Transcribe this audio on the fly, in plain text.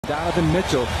Donovan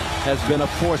Mitchell has been a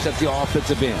force at the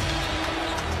offensive end.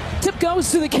 Tip goes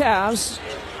to the Cavs.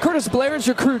 Curtis Blair's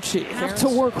your crew chief. Have to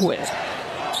work with.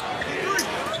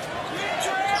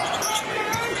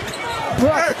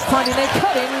 Brook finding a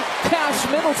cutting Cash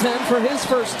Middleton for his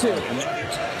first two.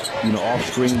 You know,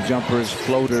 off-screen jumpers,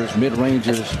 floaters,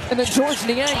 mid-rangers. And then George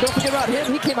Niang, don't forget about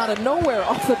him. He came out of nowhere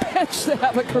off the bench to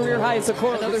have a career high as a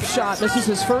core. Another shot. Misses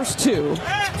his first two.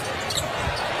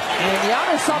 And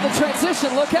Giannis on the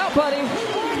transition. Look out, buddy.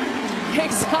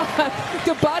 Hangs on.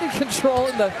 Good body control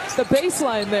in the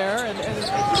baseline there. And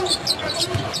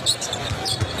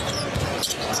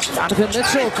Donovan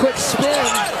Mitchell, quick spin.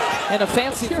 And a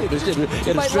fancy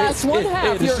it might last one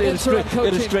half your interim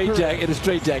coaching career. In a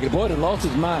straight jacket. Boy, he lost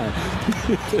his mind.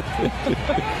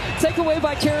 Take away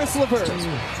by Caris LeVert.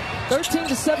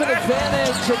 13-7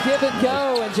 advantage, a give and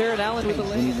go, and Jared Allen with the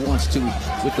lead. He wants to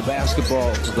with the basketball,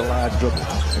 with the live dribble.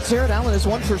 Jared Allen is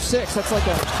 1 for 6. That's like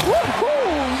a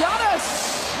woohoo!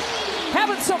 Giannis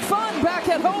having some fun back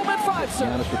at home at 5.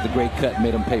 Giannis with the great cut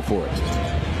made him pay for it.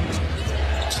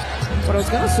 What I was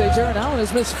going to say, Jared Allen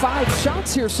has missed 5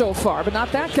 shots here so far, but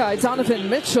not that guy, Donovan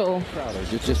Mitchell.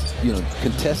 Just, you know,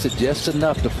 contested just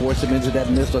enough to force him into that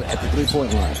missile at the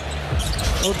three-point line.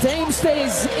 Well, Dame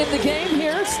stays in the game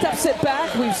here, steps it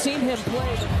back. We've seen him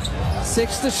play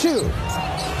 6 to shoot.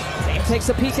 Dame takes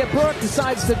a peek at Brook,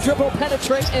 decides to dribble,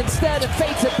 penetrate instead, and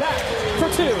fades it back for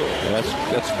 2. Yeah,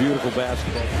 that's beautiful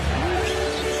basketball.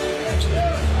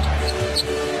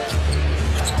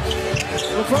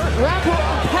 LeVert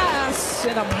wraparound pass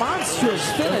and a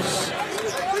monstrous finish.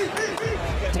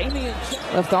 Damian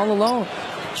left all alone.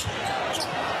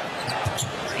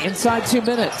 Inside 2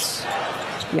 minutes.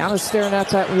 Giannis staring at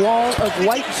that wall of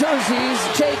white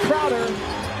jerseys. Jay Crowder.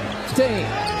 Dame.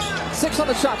 6 on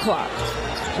the shot clock.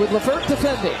 With LeVert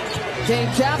defending.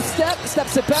 Dame jab step,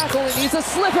 steps it back, only needs a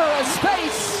sliver of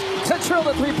space to drill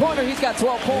the three-pointer. He's got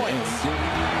 12 points.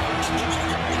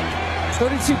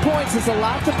 32 points is a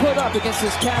lot to put up against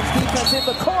this Cavs defense in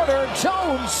the corner.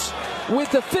 Jones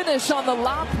with the finish on the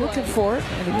lob, looking for it.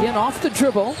 And again, off the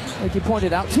dribble, like you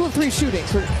pointed out. 2 of 3 shooting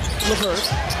for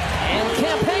LeVert. And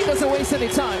Campaign doesn't waste any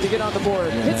time to get on the board.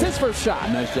 Yeah, hits his first shot.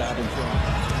 Nice job in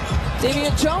front.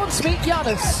 Damian Jones meet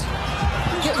Giannis.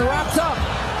 Getting wrapped up.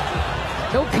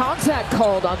 No contact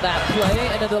called on that play,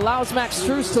 and it allows Max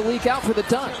Strus to leak out for the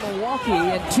dunk. Milwaukee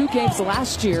in 2 games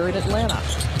last year in Atlanta.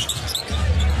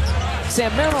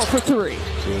 Sam Merrill for 3.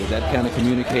 So that kind of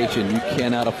communication you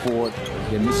cannot afford.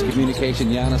 In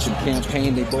miscommunication, Giannis and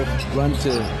Campaign, they both run to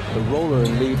the roller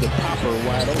and leave the popper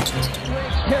wide open.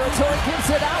 Territory gives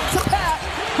it out to Pat,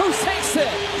 who takes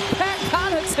it. Pat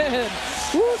Connaughton.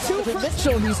 Woo, 2 for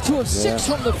Mitchell. He's 2 of 6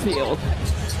 from the field.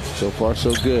 So far,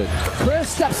 so good. Chris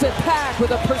steps it back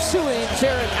with a pursuing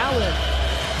Jared Allen.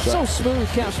 So smooth,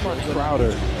 Cash Money.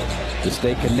 Crowder to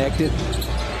stay connected.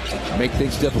 Make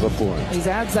things difficult for him. He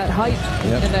adds that height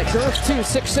and that girth too.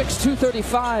 6'6",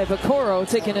 235. Okoro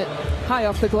taking it high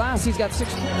off the glass. He's got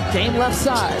 6. Dame left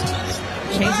side.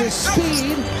 Changes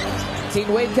speed.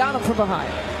 Dean Wade got him from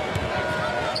behind.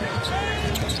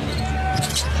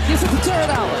 Gives it to Jared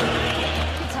Allen.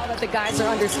 Tell that the guys are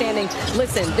understanding.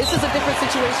 Listen, this is a different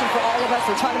situation for all of us.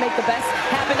 We're trying to make the best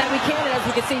happen that we can. And as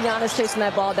we can see, Giannis chasing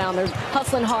that ball down. They're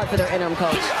hustling hard for their interim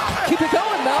coach. Keep it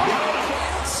going, though.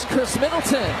 Chris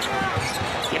Middleton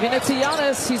giving it to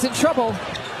Giannis. He's in trouble.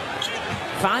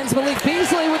 Finds Malik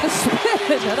Beasley with a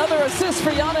spin. Another assist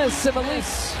for Giannis. And Malik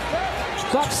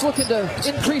Bucks looking to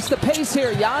increase the pace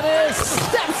here. Giannis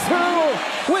steps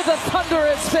through with a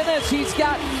thunderous finish. He's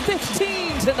got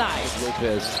 15 tonight.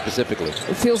 Lopez specifically.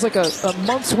 It feels like a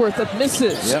month's worth of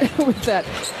misses with that.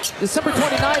 December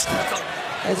 29th.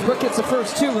 As Brook gets the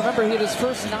first 2, remember he had his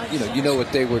first 9. You know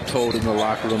what they were told in the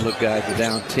locker room. Look, guys, we're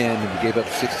down 10 and we gave up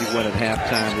 61 at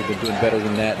halftime. We've been doing better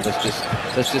than that.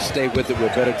 Let's just stay with it.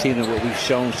 We're a better team than what we've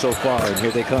shown so far, and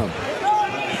here they come.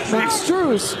 Max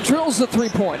Strus drills the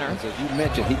three-pointer. As you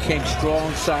mentioned, he came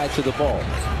strong side to the ball.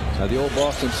 Now the old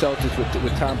Boston Celtics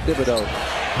with Tom Thibodeau.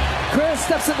 Chris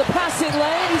steps in the passing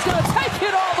lane. He's going to take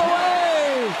it all the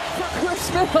way for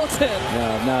Chris Middleton.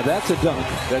 Now that's a dunk.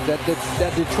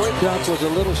 That Detroit dunk was a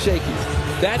little shaky.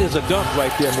 That is a dunk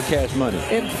right there for Cash Money.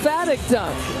 Emphatic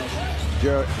dunk.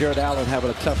 Jared Allen having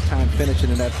a tough time finishing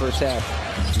in that first half.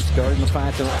 He's starting to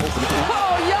find some opening.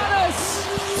 Oh,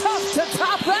 Giannis! Tough to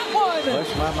top that one.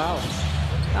 Bless my mouth.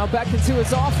 Now back into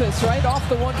his office, right off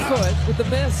the 1 foot with the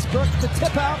miss. Brook the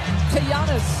tip out to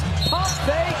Giannis. Pump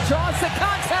fake, draws the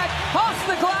contact, off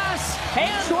the glass,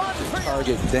 and 1 for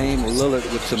target. Dame Lillard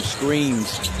with some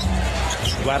screens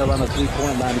right around the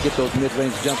 3-point line to get those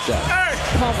mid-range jump shots.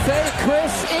 Pump fake,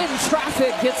 Chris in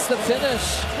traffic gets the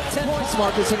finish. 10 points,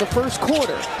 Marcus, in the first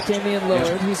quarter. Damian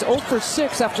Lillard, he's 0 for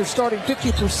 6 after starting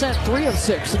 50%, 3 of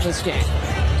 6 in this game.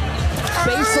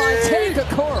 Baseline take a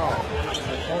Coro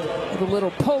with a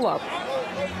little pull-up.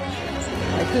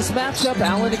 Like this matchup,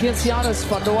 Allen against Giannis,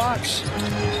 fun to watch.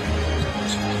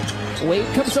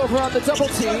 Wade comes over on the double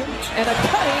team, and a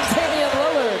cutting Damian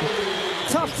Lillard.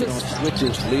 Tough to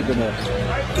switches, leaving a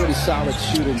pretty solid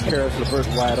shooting Paris LeVert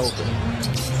wide open.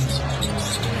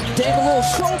 Dave, a little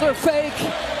shoulder fake.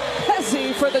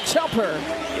 Hezzy for the jumper.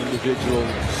 Individual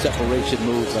separation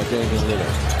moves by Damian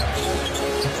Lillard.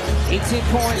 18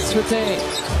 points for Dame.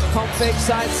 Pump fake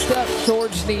sidestep.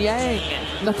 George Niang.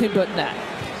 Nothing but net.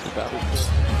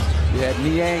 You had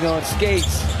Niang on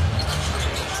skates.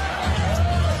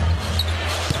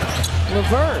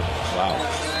 LeVert. Wow.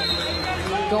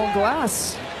 Going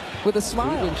glass with a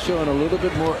smile. They've been showing a little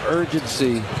bit more urgency,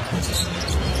 you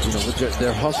know, with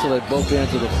their hustle at both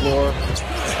ends of the floor.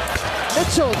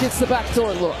 Mitchell gets the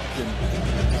backdoor look.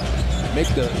 Make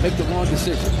the wrong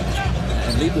decision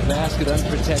and leave the basket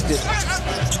unprotected.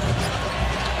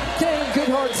 Dame, good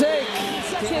hard take.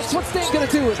 What's Dame gonna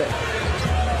do with it?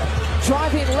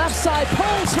 Driving left side,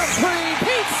 pulls from three,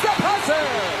 beats the buzzer.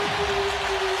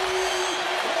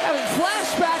 Having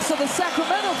flashbacks of the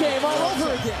Sacramento game all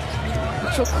over again.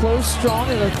 Mitchell closed strong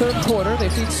in the third quarter. They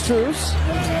feed Strus.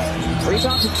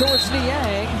 Rebound to George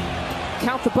Niang.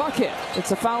 Count the bucket.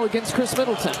 It's a foul against Chris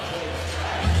Middleton.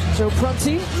 Joe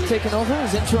Prunty taking over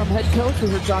as interim head coach. We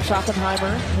heard Josh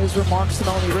Oppenheimer, his remarks to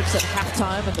Melanie Ricks at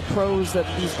halftime and the pros that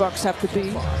these Bucks have to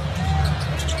be.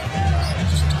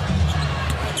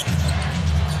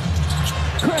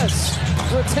 Chris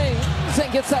retains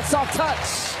and gets that soft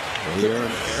touch. He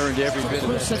earned every bit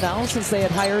of it. Personnel, since they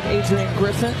had hired Adrian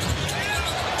Griffin.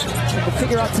 And to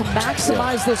figure out to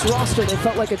maximize this roster, they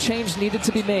felt like a change needed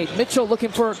to be made. Mitchell looking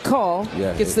for a call,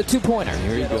 gets the two-pointer.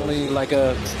 Here he goes. Only like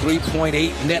a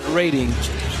 3.8 net rating,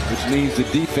 which means the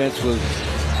defense was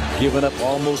giving up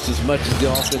almost as much as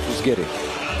the offense was getting.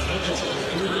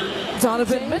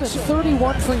 Donovan Mitchell,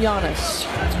 31 for Giannis.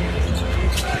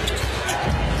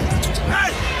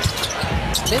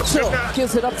 Mitchell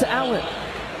gives it up to Allen.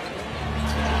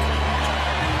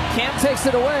 Cam takes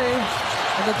it away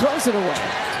and then throws it away.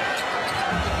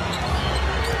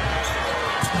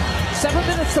 7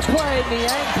 minutes to play.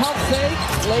 Niang pump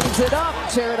fake, lays it up.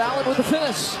 Jared Allen with the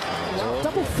finish.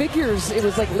 Double figures. It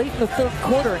was like late in the third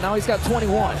quarter, and now he's got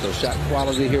 21. So shot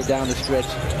quality here down the stretch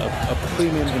of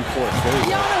premium importance.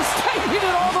 Giannis taking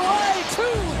it all the way,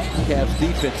 too. Cavs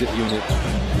defensive unit.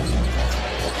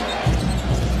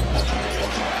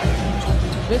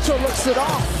 Mitchell looks it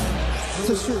off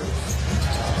to Strus.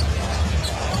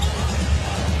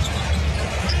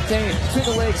 Dame between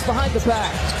the legs, behind the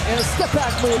back, and a step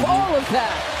back move. All of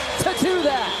that to do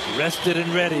that. Rested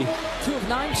and ready. 2 of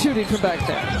 9 shooting from back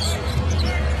there.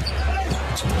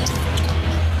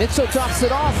 Mitchell drops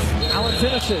it off. Allen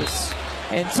finishes.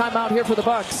 And timeout here for the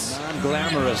Bucks.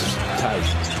 Non-glamorous type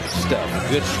stuff.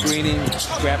 Good screening,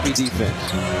 scrappy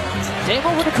defense. Dame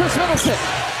over to Chris Middleton.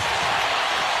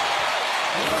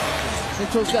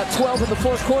 Mitchell's got 12 in the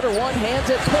fourth quarter.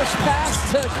 One-handed push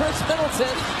pass to Chris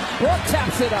Middleton. Brook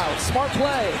taps it out. Smart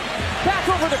play. Back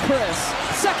over to Chris.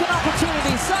 Second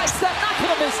opportunity. Sidestep. Not going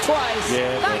to miss twice.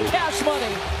 Not cash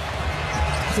money.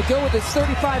 To go with his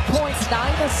 35 points, 9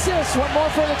 assists. One more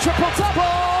for the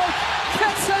triple-double.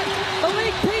 Gets it.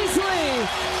 Malik Beasley.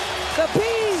 The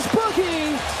Bees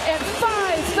boogie. And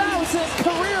 5,000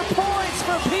 career points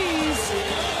for Bees.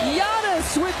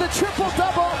 Giannis with the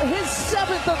triple-double, his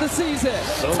 7th of the season.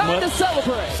 Time to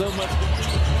celebrate. So much.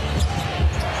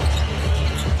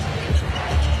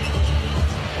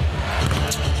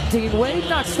 Dean Wade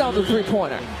knocks down the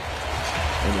three-pointer.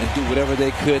 And do whatever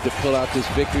they could to pull out this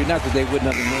victory. Not that they wouldn't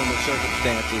under normal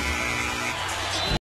circumstances.